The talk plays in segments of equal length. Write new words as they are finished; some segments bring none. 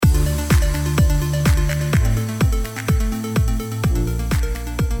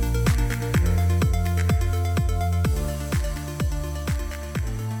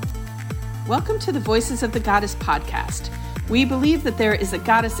Welcome to the Voices of the Goddess podcast. We believe that there is a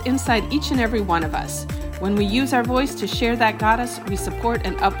goddess inside each and every one of us. When we use our voice to share that goddess, we support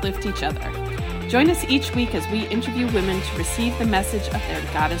and uplift each other. Join us each week as we interview women to receive the message of their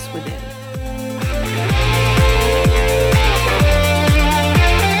goddess within.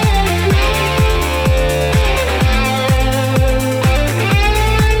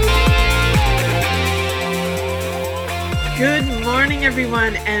 Good morning,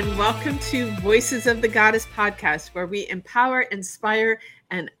 everyone, and welcome to Voices of the Goddess podcast, where we empower, inspire,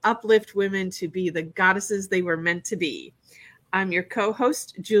 and uplift women to be the goddesses they were meant to be. I'm your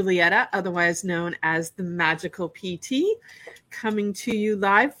co-host, Julietta, otherwise known as the Magical PT, coming to you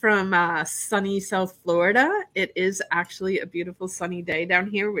live from sunny South Florida. It is actually a beautiful sunny day down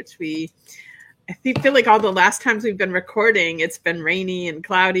here, which I feel like all the last times we've been recording, it's been rainy and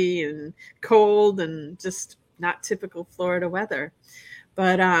cloudy and cold and just not typical Florida weather.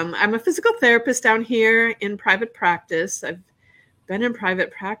 But I'm a physical therapist down here in private practice. I've been in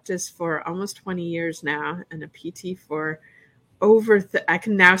private practice for almost 20 years now, and a PT for I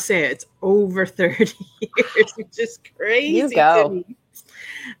can now say it's over 30 years, which is crazy. You go.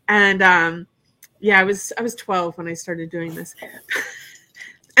 And I was 12 when I started doing this.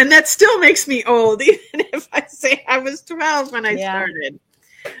 And that still makes me old, even if I say I was 12 when I started.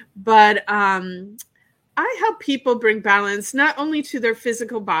 But I help people bring balance not only to their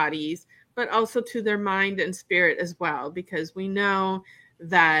physical bodies, but also to their mind and spirit as well, because we know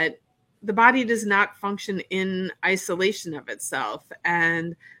that the body does not function in isolation of itself.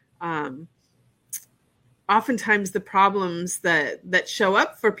 And oftentimes the problems that show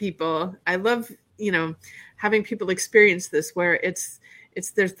up for people, I love, having people experience this, where it's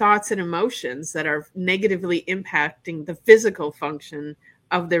their thoughts and emotions that are negatively impacting the physical function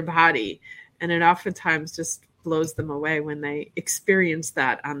of their body. And it oftentimes just blows them away when they experience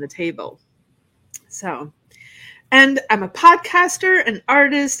that on the table. And I'm a podcaster, an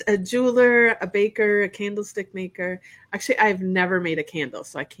artist, a jeweler, a baker, a candlestick maker. Actually, I've never made a candle,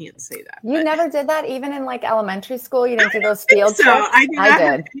 so I can't say that. You never did that, even in like elementary school? You didn't do those field trips? I do not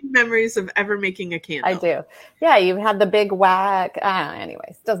have any memories of ever making a candle. I do. Yeah, you had the big whack.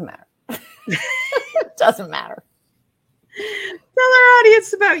 Anyways, doesn't matter. Doesn't matter. Tell our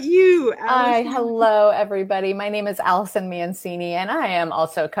audience about you, Allison. Hello, everybody. My name is Allison Mancini, and I am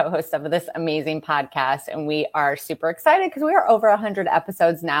also co-host of this amazing podcast. And we are super excited because we are over 100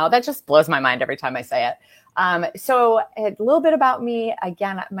 episodes now. That just blows my mind every time I say it. So a little bit about me.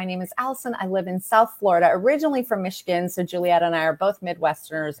 Again, my name is Allison. I live in South Florida, originally from Michigan. So Julietta and I are both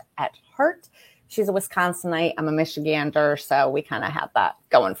Midwesterners at heart. She's a Wisconsinite. I'm a Michigander. So we kind of have that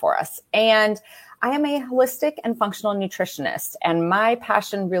going for us. And I am a holistic and functional nutritionist, and my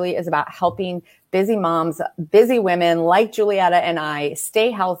passion really is about helping busy moms, busy women like Julietta and I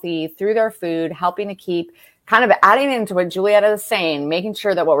stay healthy through their food, helping to keep kind of adding into what Julietta is saying, making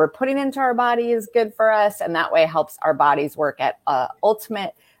sure that what we're putting into our body is good for us, and that way helps our bodies work at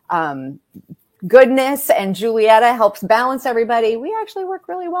ultimate goodness. And Julietta helps balance everybody. We actually work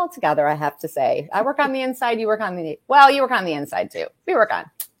really well together, I have to say. I work on the inside, you work on the inside too. We work on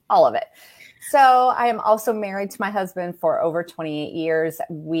all of it. So I am also married to my husband for over 28 years.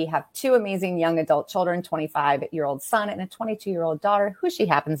 We have two amazing young adult children, 25-year-old son and a 22-year-old daughter, who she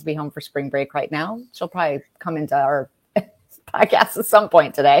happens to be home for spring break right now. She'll probably come into our podcast at some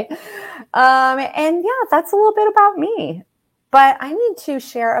point today. And yeah, that's a little bit about me. But I need to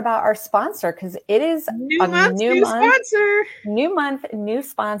share about our sponsor, because it is new sponsor. New month, new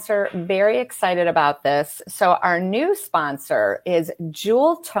sponsor. Very excited about this. So our new sponsor is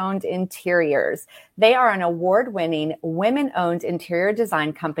Jewel Toned Interiors. They are an award-winning, women-owned interior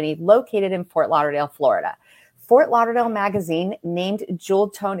design company located in Fort Lauderdale, Florida. Fort Lauderdale Magazine named Jewel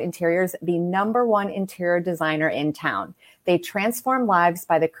Toned Interiors the #1 interior designer in town. They transform lives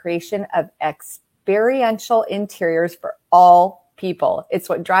by the creation of experiential interiors for all people. It's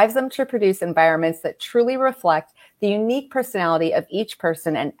what drives them to produce environments that truly reflect the unique personality of each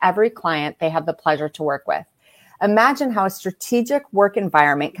person and every client they have the pleasure to work with. Imagine how a strategic work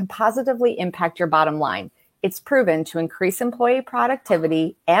environment can positively impact your bottom line. It's proven to increase employee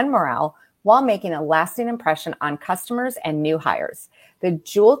productivity and morale while making a lasting impression on customers and new hires. The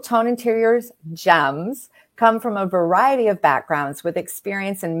Jewel Tone Interiors gems come from a variety of backgrounds with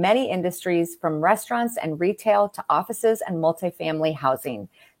experience in many industries, from restaurants and retail to offices and multifamily housing.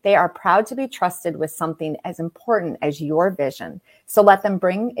 They are proud to be trusted with something as important as your vision. So let them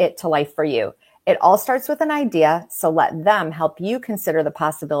bring it to life for you. It all starts with an idea, so let them help you consider the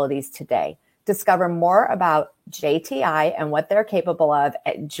possibilities today. Discover more about JTI and what they're capable of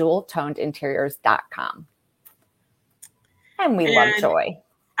at jeweltonedinteriors.com. And we love joy.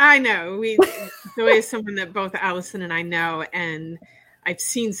 I know. Joy is someone that both Allison and I know, and I've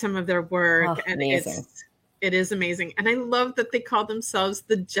seen some of their work, and amazing. it is amazing. And I love that they call themselves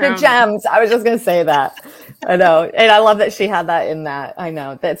the Gems. The Gems. I was just going to say that. I know. And I love that she had that in that. I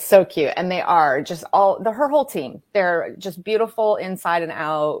know. That's so cute. And they are just her whole team. They're just beautiful inside and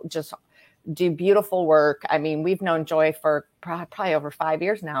out, just do beautiful work. I mean, we've known Joy for probably over 5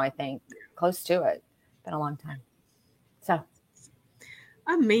 years now, I think. Close to it. Been a long time. So.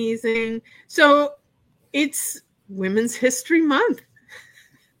 Amazing. So it's Women's History Month.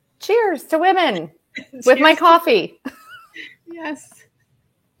 Cheers to women with my coffee. Yes.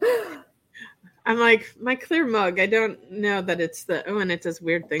 I'm like, my clear mug. I don't know that it's and it does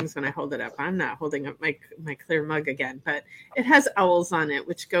weird things when I hold it up. I'm not holding up my clear mug again, but it has owls on it,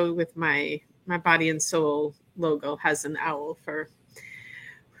 which go with my body and soul logo has an owl for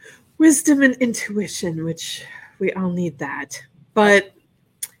wisdom and intuition, which we all need that. But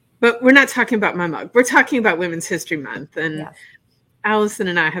we're not talking about my mug. We're talking about Women's History Month. And yes. Allison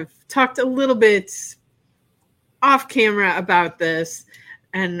and I have talked a little bit off camera about this,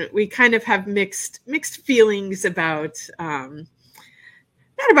 and we kind of have mixed feelings about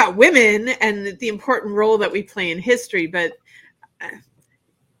not about women and the important role that we play in history, but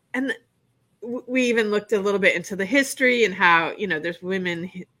and we even looked a little bit into the history and how, there's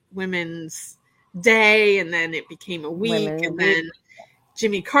Women's Day, and then it became a week, then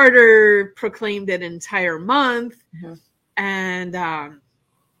Jimmy Carter proclaimed it an entire month. Mm-hmm. And I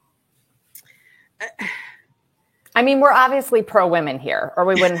mean, we're obviously pro women here, or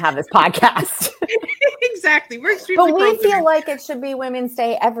we wouldn't have this podcast. Exactly. We're extremely But we feel like it should be Women's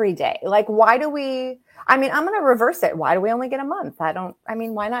Day every day. Like, why do we? I mean, I'm going to reverse it. Why do we only get a month? Why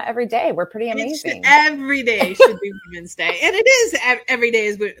not every day? We're pretty amazing. Every day should be Women's Day. And it is every day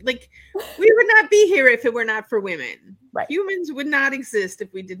is like, we would not be here if it were not for women. Right. Humans would not exist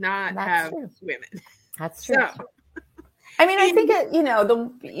if we did not have women. That's true. So, I mean, I think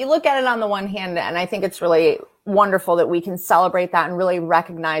you look at it on the one hand, and I think it's really wonderful that we can celebrate that and really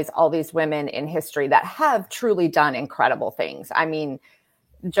recognize all these women in history that have truly done incredible things. I mean,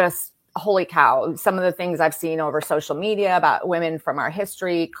 just holy cow, some of the things I've seen over social media about women from our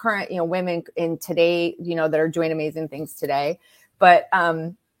history, current, women in today, that are doing amazing things today. But,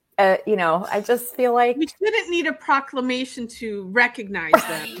 I just feel like we shouldn't need a proclamation to recognize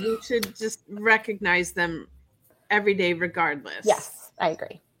them. We should just recognize them every day, regardless. Yes, I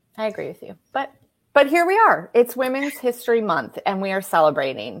agree with you. But here we are. It's Women's History Month, and we are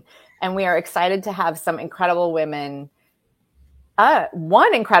celebrating, and we are excited to have some incredible women.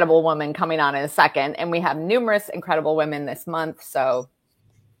 One incredible woman coming on in a second, and we have numerous incredible women this month. So,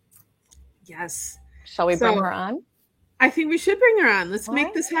 yes. Shall we bring her on? I think we should bring her on. Let's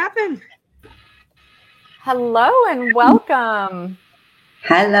make this happen. Hello and welcome.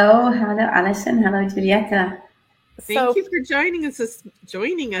 Hello, Allison. Hello, Giulietta. Thank you for joining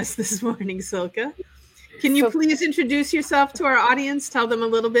us this morning, Silke. Can you please introduce yourself to our audience? Tell them a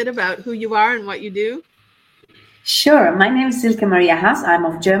little bit about who you are and what you do. Sure. My name is Silke Maria Haas. I'm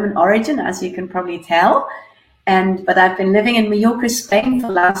of German origin, as you can probably tell. But I've been living in Mallorca, Spain for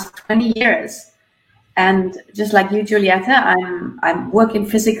the last 20 years. And just like you, Giulietta, I'm working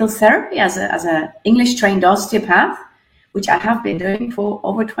physical therapy as a English trained osteopath, which I have been doing for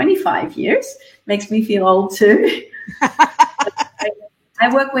over 25 years. Makes me feel old too.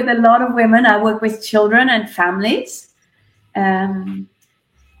 I work with a lot of women. I work with children and families. And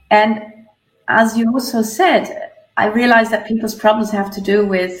as you also said, I realize that people's problems have to do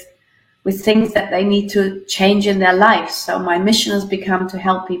with things that they need to change in their lives. So my mission has become to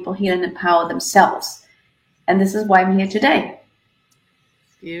help people heal and empower themselves. And this is why I'm here today.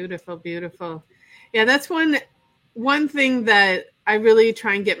 Beautiful, beautiful. Yeah, that's one thing that I really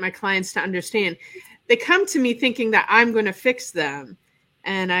try and get my clients to understand. They come to me thinking that I'm going to fix them.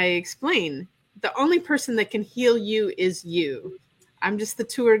 And I explain, the only person that can heal you is you. I'm just the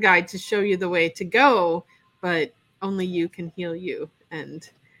tour guide to show you the way to go, but only you can heal you. And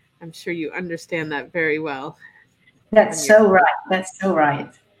I'm sure you understand that very well. That's so right. That's so right.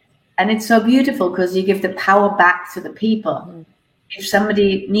 And it's so beautiful because you give the power back to the people. Mm-hmm. If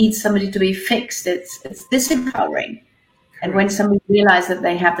somebody needs somebody to be fixed, it's disempowering. Correct. And when somebody realizes that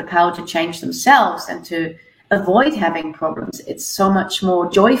they have the power to change themselves and to avoid having problems, it's so much more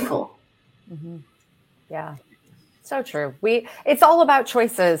joyful. Mm-hmm. Yeah. So true. It's all about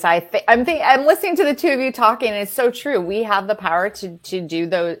choices. I'm listening to the two of you talking, and it's so true. We have the power to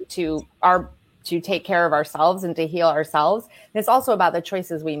take care of ourselves and to heal ourselves. And it's also about the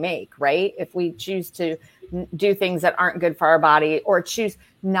choices we make, right? If we choose to do things that aren't good for our body, or choose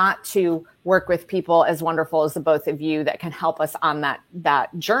not to work with people as wonderful as the both of you that can help us on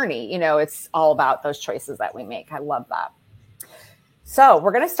that journey. It's all about those choices that we make. I love that. So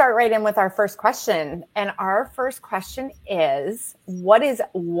we're going to start right in with our first question. And our first question is, what is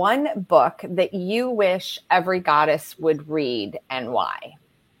one book that you wish every goddess would read and why?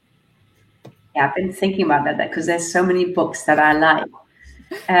 Yeah, I've been thinking about that because there's so many books that I like.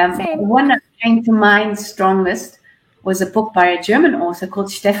 The one that came to mind strongest was a book by a German author called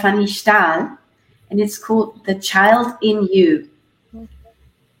Stefanie Stahl, and it's called The Child in You.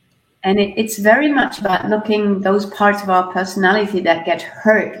 And it's very much about looking those parts of our personality that get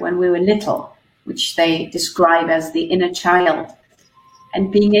hurt when we were little, which they describe as the inner child.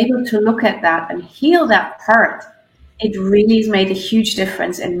 And being able to look at that and heal that part, it really has made a huge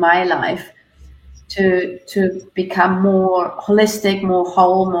difference in my life to become more holistic, more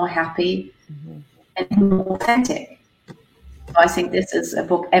whole, more happy, and more authentic. So I think this is a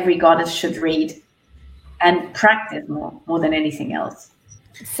book every goddess should read and practice more than anything else.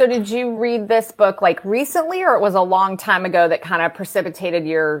 So did you read this book like recently, or it was a long time ago that kind of precipitated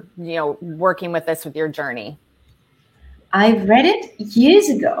your, working with this with your journey? I read it years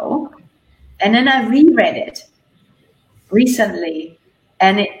ago, and then I reread it recently,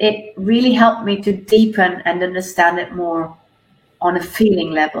 and it really helped me to deepen and understand it more on a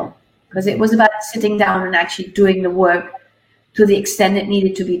feeling level, because it was about sitting down and actually doing the work to the extent it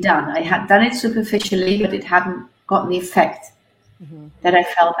needed to be done. I had done it superficially, but it hadn't gotten the effect that I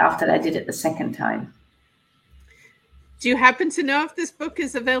felt after I did it the second time. Do you happen to know if this book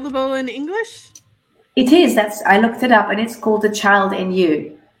is available in English? It is. I looked it up, and it's called The Child in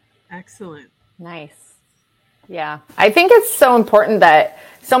You. Excellent. Nice. Yeah. I think it's so important that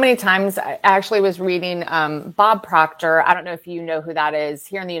so many times I actually was reading Bob Proctor. I don't know if you know who that is.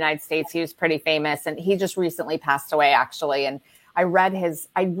 Here in the United States, he was pretty famous, and he just recently passed away, actually. And I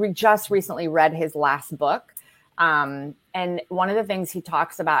just recently read his last book. And one of the things he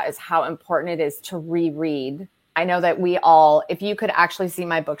talks about is how important it is to reread. I know that if you could actually see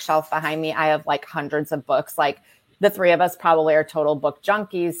my bookshelf behind me, I have like hundreds of books. Like the three of us probably are total book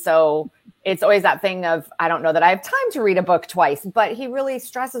junkies. So it's always that thing of, I don't know that I have time to read a book twice, but he really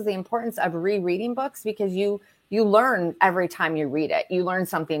stresses the importance of rereading books, because you learn every time you read it. You learn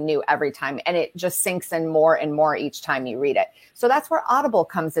something new every time, and it just sinks in more and more each time you read it. So that's where Audible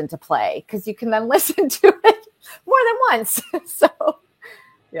comes into play, because you can then listen to it more than once. So,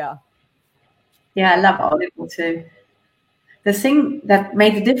 yeah. Yeah, I love Audible too. The thing that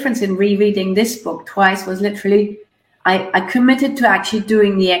made the difference in rereading this book twice was literally, I committed to actually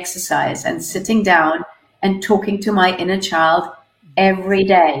doing the exercise and sitting down and talking to my inner child every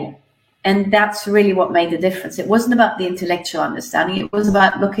day. And that's really what made the difference. It wasn't about the intellectual understanding. It was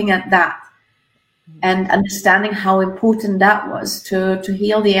about looking at that and understanding how important that was to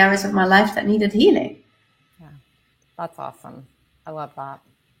heal the areas of my life that needed healing. Yeah, that's awesome. I love that.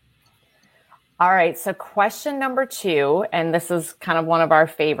 All right. So question number 2, and this is kind of one of our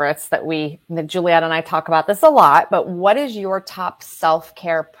favorites that Juliet and I talk about this a lot, but what is your top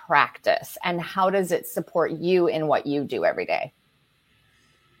self-care practice, and how does it support you in what you do every day?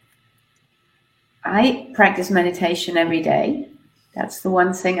 I practice meditation every day. That's the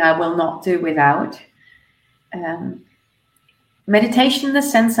one thing I will not do without. Meditation in the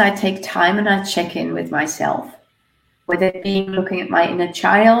sense I take time and I check in with myself, whether it being looking at my inner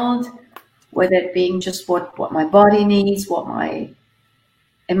child, whether it being just what my body needs, what my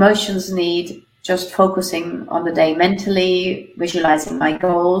emotions need, just focusing on the day mentally, visualizing my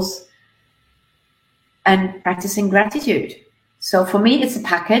goals, and practicing gratitude. So for me, it's a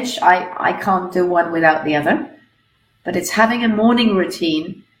package. I can't do one without the other, but it's having a morning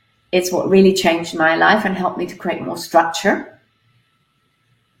routine. It's what really changed my life and helped me to create more structure.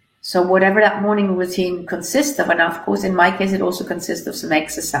 So whatever that morning routine consists of, and of course, in my case, it also consists of some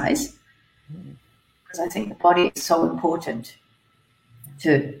exercise, because I think the body is so important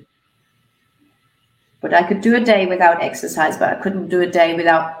too. But I could do a day without exercise, but I couldn't do a day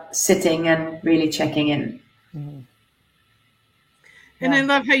without sitting and really checking in. Mm-hmm. And I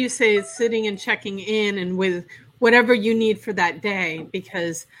love how you say it's sitting and checking in and with whatever you need for that day,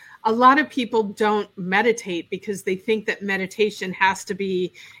 because a lot of people don't meditate because they think that meditation has to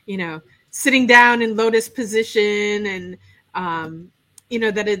be, sitting down in lotus position and,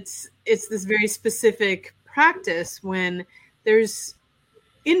 that it's this very specific practice, when there's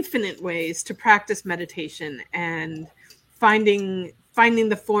infinite ways to practice meditation, and finding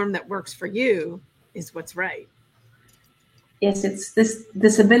the form that works for you is what's right. Yes, it's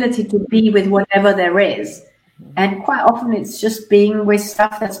this ability to be with whatever there is. And quite often it's just being with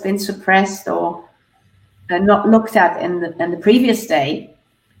stuff that's been suppressed or not looked at in the previous day,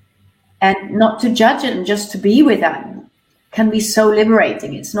 and not to judge it and just to be with that can be so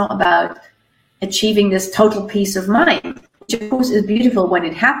liberating. It's not about achieving this total peace of mind, which of course is beautiful when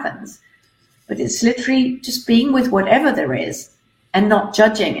it happens, but it's literally just being with whatever there is and not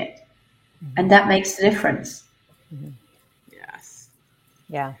judging it. Mm-hmm. And that makes the difference. Mm-hmm. Yes.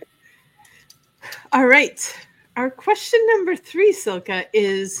 Yeah. All right. Our question number 3, Silke,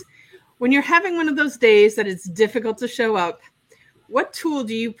 is when you're having one of those days that it's difficult to show up, what tool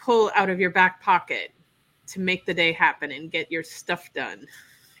do you pull out of your back pocket to make the day happen and get your stuff done?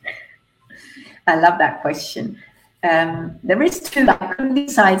 I love that question. There is 2. I couldn't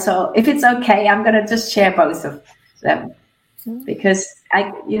decide. So if it's okay, I'm going to just share both of them, because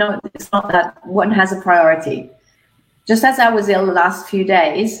it's not that one has a priority. Just as I was ill the last few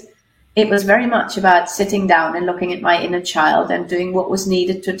days, it was very much about sitting down and looking at my inner child and doing what was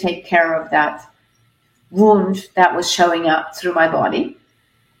needed to take care of that wound that was showing up through my body.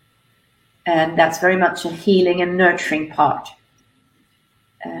 And that's very much a healing and nurturing part.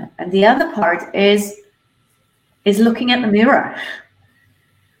 And the other part is looking at the mirror.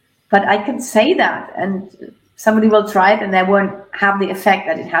 But I can say that, and somebody will try it and they won't have the effect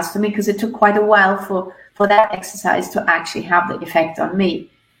that it has for me, because it took quite a while for that exercise to actually have the effect on me.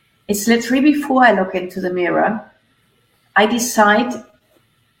 It's literally before I look into the mirror, I decide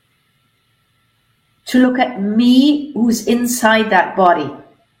to look at me who's inside that body.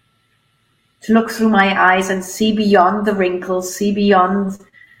 To look through my eyes and see beyond the wrinkles, see beyond,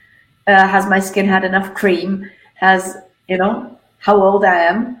 has my skin had enough cream, has, how old I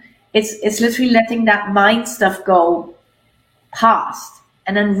am. It's literally letting that mind stuff go past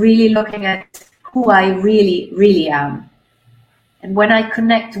and then really looking at who I really, really am. And when I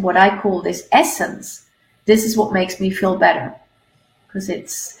connect to what I call this essence, this is what makes me feel better. Because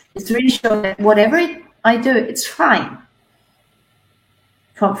it's really showing that whatever I do, it's fine.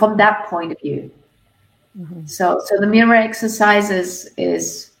 From that point of view. Mm-hmm. So the mirror exercise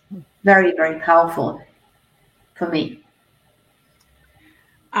is very, very powerful for me.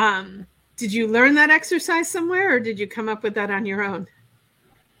 Did you learn that exercise somewhere, or did you come up with that on your own?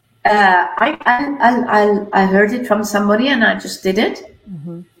 I heard it from somebody and I just did it.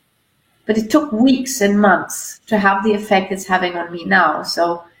 Mm-hmm. But it took weeks and months to have the effect it's having on me now.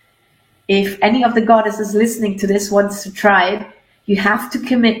 So if any of the goddesses listening to this wants to try it, you have to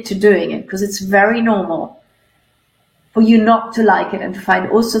commit to doing it, because it's very normal for you not to like it and to find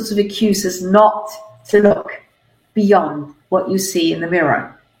all sorts of excuses not to look beyond what you see in the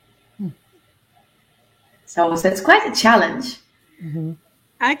mirror. So it's quite a challenge. Mm-hmm.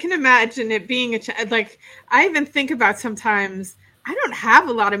 I can imagine it being like, I even think about sometimes I don't have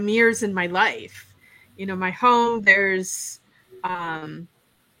a lot of mirrors in my life. My home, there's, I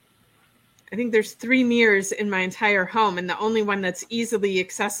think there's 3 mirrors in my entire home, and the only one that's easily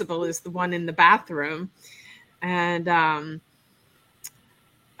accessible is the one in the bathroom. And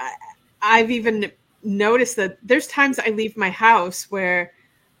I've even noticed that there's times I leave my house where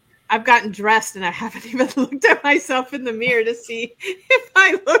I've gotten dressed and I haven't even looked at myself in the mirror to see if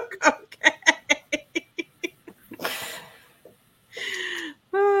I look okay.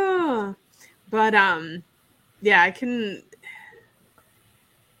 But yeah, I can.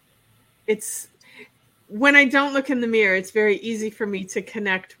 It's when I don't look in the mirror, it's very easy for me to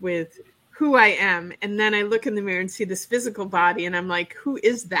connect with who I am. And then I look in the mirror and see this physical body and I'm like, who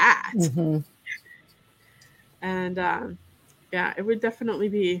is that? Mm-hmm. And yeah, it would definitely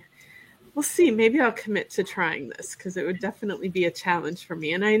be, we'll see, maybe I'll commit to trying this, because it would definitely be a challenge for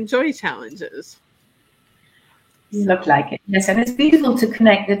me. And I enjoy challenges. You look like it. Yes, and it's beautiful to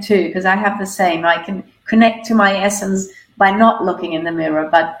connect the two, because I have the same. I can connect to my essence by not looking in the mirror,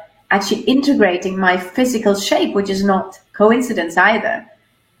 but actually integrating my physical shape, which is not coincidence either,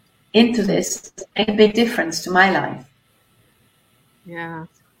 into this, make a big difference to my life. Yeah.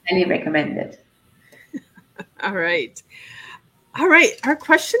 Highly recommend it. All right. Our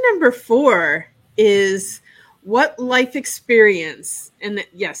question number 4 is, what life experience, and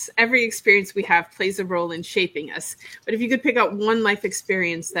yes, every experience we have plays a role in shaping us, but if you could pick out one life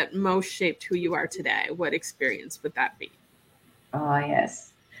experience that most shaped who you are today, what experience would that be? Oh,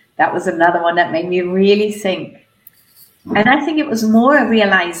 yes. That was another one that made me really think. And I think it was more a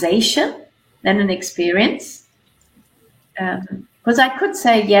realization than an experience. Because I could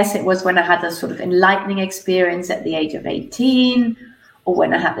say, yes, it was when I had a sort of enlightening experience at the age of 18, or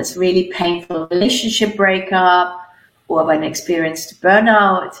when I had this really painful relationship breakup, or when I experienced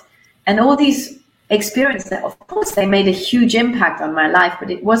burnout. And all these experiences, of course, they made a huge impact on my life, but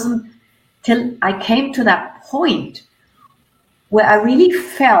it wasn't till I came to that point where I really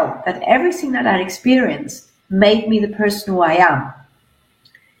felt that everything that I'd experienced made me the person who I am.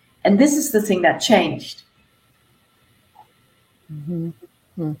 And this is the thing that changed. Mm-hmm.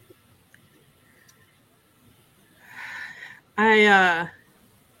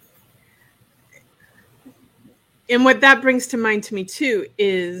 And what that brings to mind to me too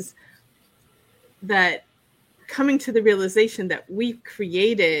is that coming to the realization that we've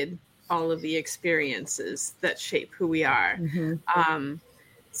created all of the experiences that shape who we are. Mm-hmm.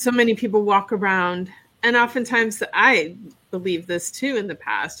 So many people walk around, and oftentimes I believe this too in the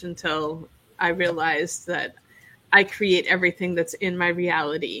past until I realized that I create everything that's in my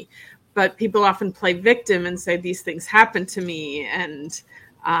reality. But people often play victim and say these things happen to me. And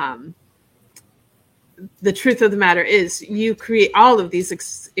the truth of the matter is you create all of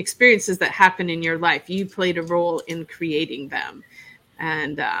these experiences that happen in your life. You played a role in creating them.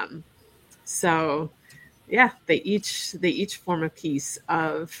 And so, yeah, they each form a piece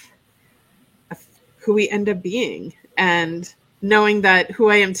of who we end up being. And knowing that who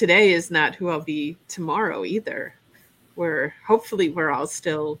I am today is not who I'll be tomorrow either. Hopefully we're all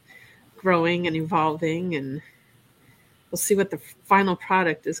still growing and evolving, and we'll see what the final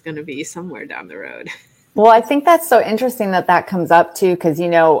product is going to be somewhere down the road. Well, I think that's so interesting that comes up too, because, you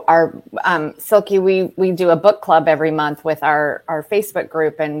know, our Silky, we do a book club every month with our Facebook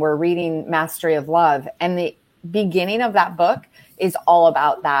group, and we're reading Mastery of Love. And the beginning of that book is all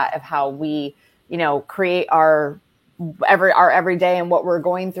about that, of how we, you know, create our everyday and what we're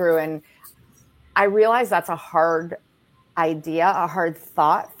going through. And I realize that's a hard idea, a hard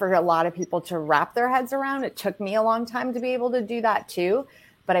thought for a lot of people to wrap their heads around. It took me a long time to be able to do that too.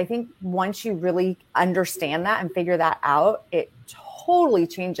 But I think once you really understand that and figure that out, it totally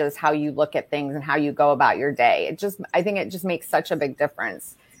changes how you look at things and how you go about your day. I think it just makes such a big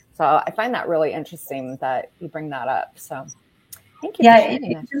difference. So I find that really interesting that you bring that up. So thank you. Yeah,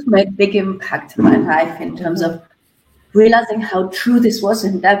 it just made a big impact in my life in terms of realizing how true this was,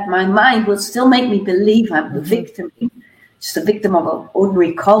 and that my mind will still make me believe I'm the victim, just a victim of an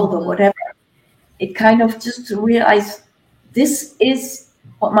ordinary cold or whatever. It kind of just to realize this is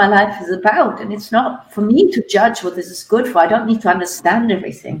what my life is about, and it's not for me to judge what this is good for. I don't need to understand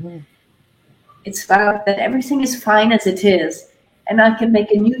everything. Mm-hmm. It's about that everything is fine as it is, and I can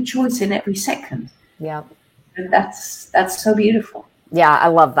make a new choice in every second. Yeah, and that's so beautiful. Yeah, I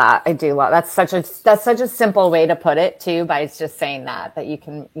love that. I do love that's such a simple way to put it too, by just saying that you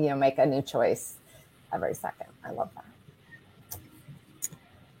can, you know, make a new choice every second. I love that.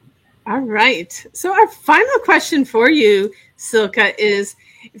 All right. So our final question for you, Silke, is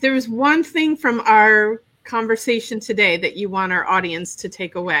if there was one thing from our conversation today that you want our audience to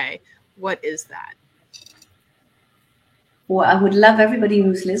take away, what is that? Well, I would love everybody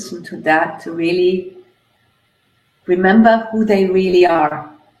who's listened to that to really remember who they really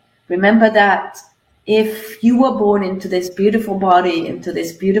are. Remember that if you were born into this beautiful body, into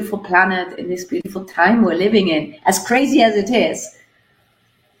this beautiful planet, in this beautiful time we're living in, as crazy as it is,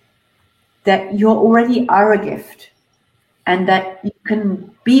 that you already are a gift, and that you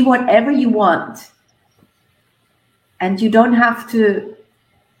can be whatever you want, and you don't have to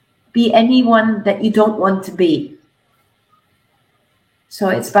be anyone that you don't want to be. So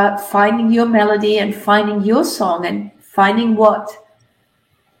it's about finding your melody and finding your song and finding what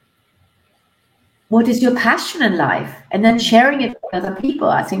is your passion in life, and then sharing it with other people.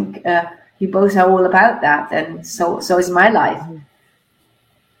 I think you both are all about that, and so is my life.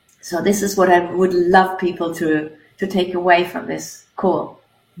 So this is what I would love people to take away from this call.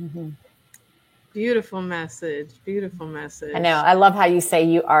 Mm-hmm. Beautiful message. Beautiful message. I know. I love how you say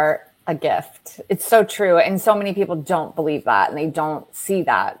you are a gift. It's so true. And so many people don't believe that, and they don't see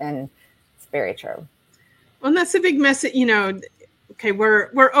that. And it's very true. Well, and that's a big message. You know, okay, we're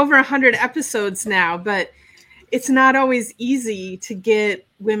over 100 episodes now, but it's not always easy to get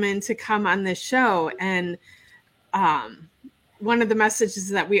women to come on this show. And one of the messages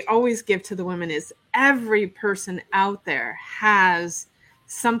that we always give to the women is every person out there has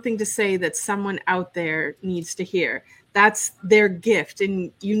something to say that someone out there needs to hear. That's their gift.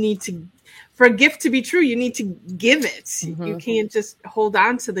 And you need to, for a gift to be true, you need to give it. Mm-hmm. You can't just hold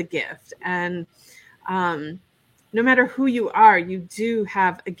on to the gift. And no matter who you are, you do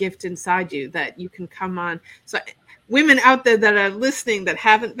have a gift inside you that you can come on. So women out there that are listening that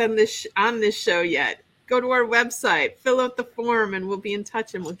haven't been on this show yet, go to our website, fill out the form, and we'll be in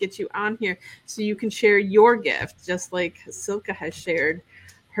touch, and we'll get you on here so you can share your gift, just like Silke has shared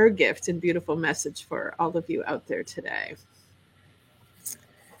her gift and beautiful message for all of you out there today.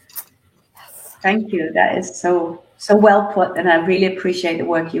 Thank you. That is so well put, and I really appreciate the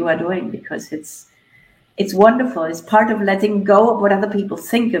work you are doing, because it's wonderful. It's part of letting go of what other people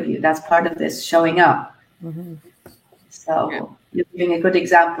think of you. That's part of this showing up. Mm-hmm. So you're giving a good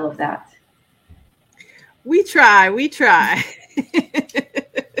example of that. We try.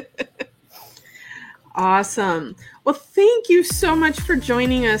 Awesome. Well, thank you so much for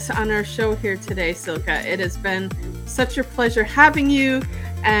joining us on our show here today, Silke. It has been such a pleasure having you.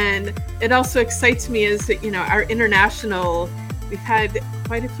 And it also excites me as, our international, we've had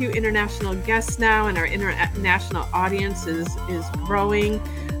quite a few international guests now, and our international audience is growing.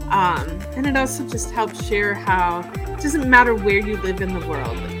 And it also just helps share how it doesn't matter where you live in the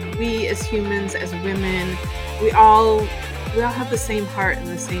world. We as humans, as women, we all have the same heart and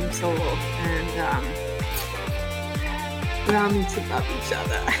the same soul, and we all need to love each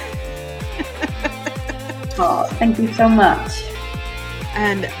other. Oh, thank you so much.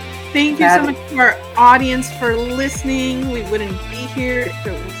 And thank you so much to our audience for listening. We wouldn't be here if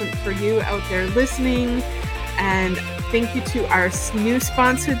it wasn't for you out there listening. And thank you to our new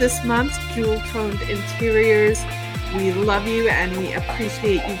sponsor this month, Jewel Toned Interiors. We love you, and we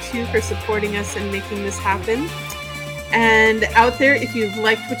appreciate you too for supporting us and making this happen. And out there, if you've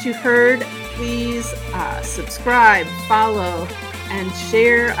liked what you heard, please subscribe, follow, and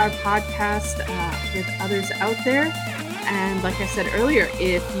share our podcast with others out there. And like I said earlier,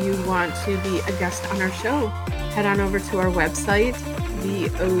 if you want to be a guest on our show, head on over to our website,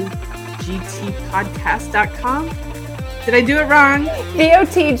 VOGTpodcast.com. Did I do it wrong?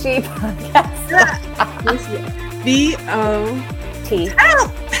 VOTG podcast. V-O-T.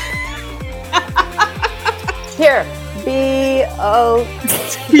 Here. VOTG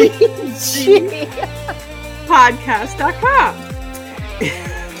podcast.com.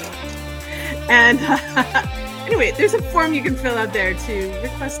 And anyway, there's a form you can fill out there to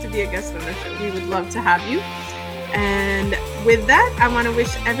request to be a guest on our show. We would love to have you. And with that, I want to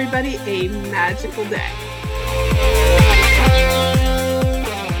wish everybody a magical day.